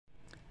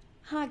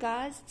Hi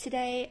guys,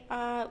 today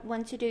I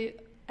want to do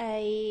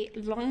a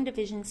long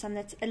division sum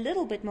that's a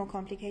little bit more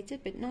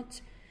complicated, but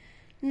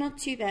not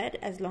too bad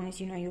as long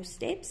as you know your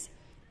steps.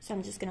 So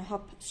I'm just going to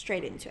hop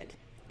straight into it.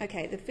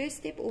 Okay, the first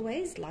step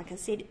always, like I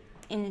said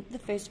in the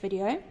first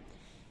video,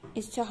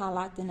 is to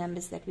highlight the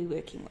numbers that we're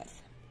working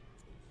with.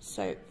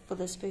 So for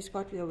this first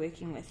part we are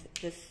working with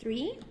the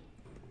 3.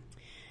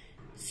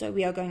 So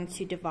we are going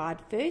to divide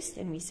first,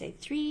 and we say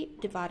 3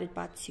 divided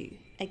by 2.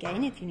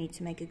 Again, if you need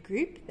to make a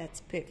group, that's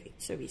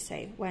perfect. So we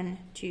say 1,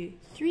 2,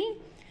 3,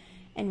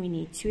 and we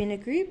need 2 in a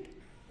group,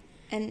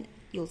 and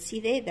you'll see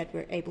there that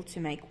we're able to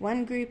make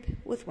one group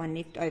with 1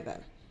 left over.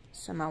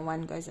 So my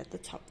 1 goes at the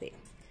top there.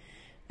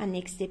 Our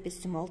next step is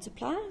to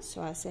multiply,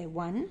 so I say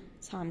 1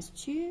 times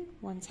 2,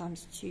 1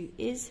 times 2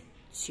 is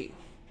 2,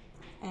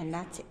 and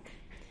that's it.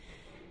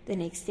 The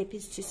next step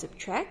is to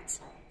subtract.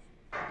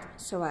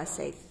 So I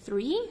say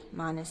 3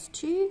 minus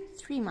 2,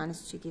 3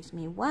 minus 2 gives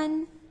me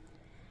 1,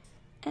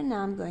 and now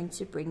I'm going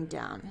to bring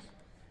down.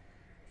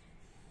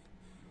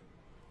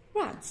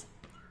 Right,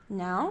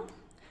 now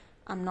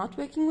I'm not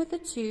working with a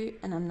 2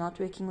 and I'm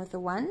not working with a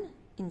 1,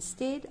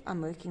 instead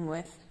I'm working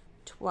with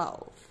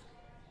 12.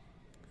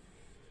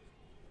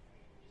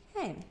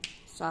 Okay,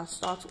 so I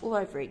start all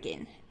over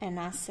again, and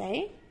I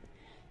say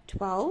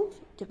 12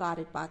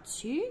 divided by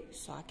 2,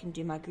 so I can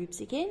do my groups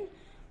again.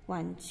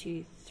 1,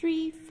 2,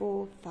 3,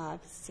 4, 5,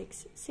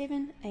 6,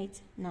 7,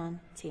 8, 9,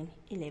 10,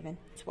 11,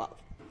 12.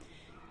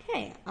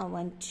 Okay, I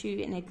want 2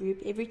 in a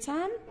group every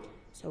time.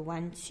 So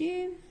 1,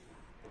 2,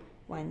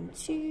 1,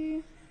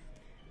 2,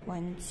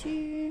 1,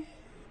 2,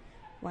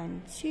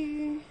 1,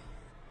 2,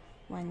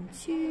 1,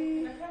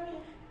 2,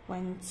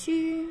 1,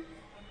 2.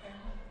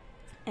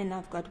 And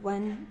I've got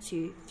 1,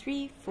 2,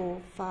 3,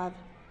 4, 5,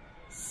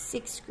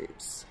 6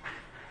 groups.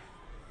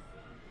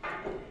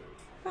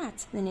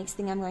 Right, the next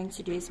thing I'm going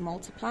to do is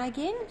multiply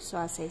again. So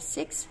I say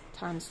 6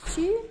 times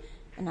 2,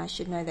 and I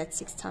should know that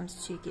 6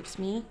 times 2 gives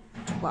me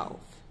 12.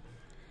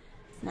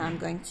 Now I'm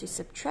going to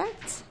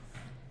subtract.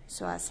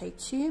 So I say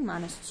 2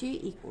 minus 2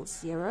 equals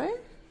 0.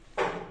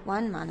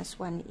 1 minus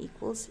 1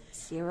 equals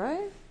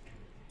 0.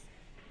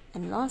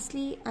 And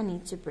lastly, I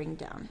need to bring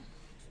down.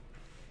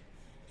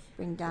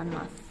 Bring down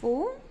my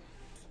 4,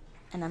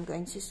 and I'm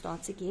going to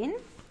start again.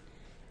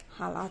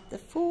 Highlight the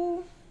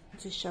 4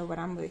 to show what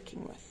I'm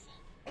working with.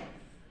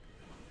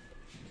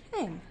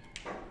 Okay,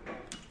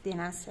 then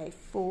I say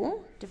 4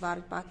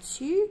 divided by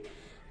 2.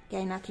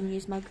 Again, I can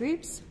use my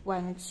groups.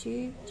 1,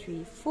 2,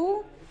 3,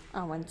 4.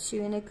 I want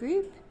 2 in a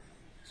group.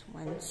 So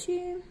 1,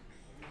 2,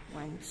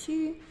 1,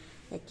 2.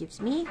 That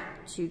gives me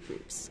 2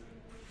 groups.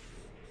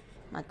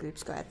 My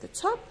groups go at the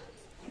top.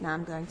 Now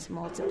I'm going to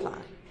multiply.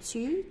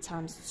 2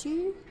 times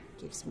 2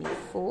 gives me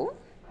 4.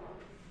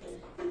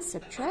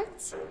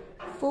 Subtract.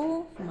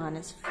 4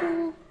 minus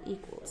 4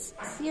 equals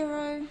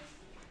 0.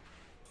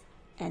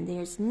 And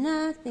there's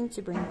nothing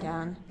to bring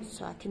down,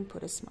 so I can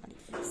put a smiley.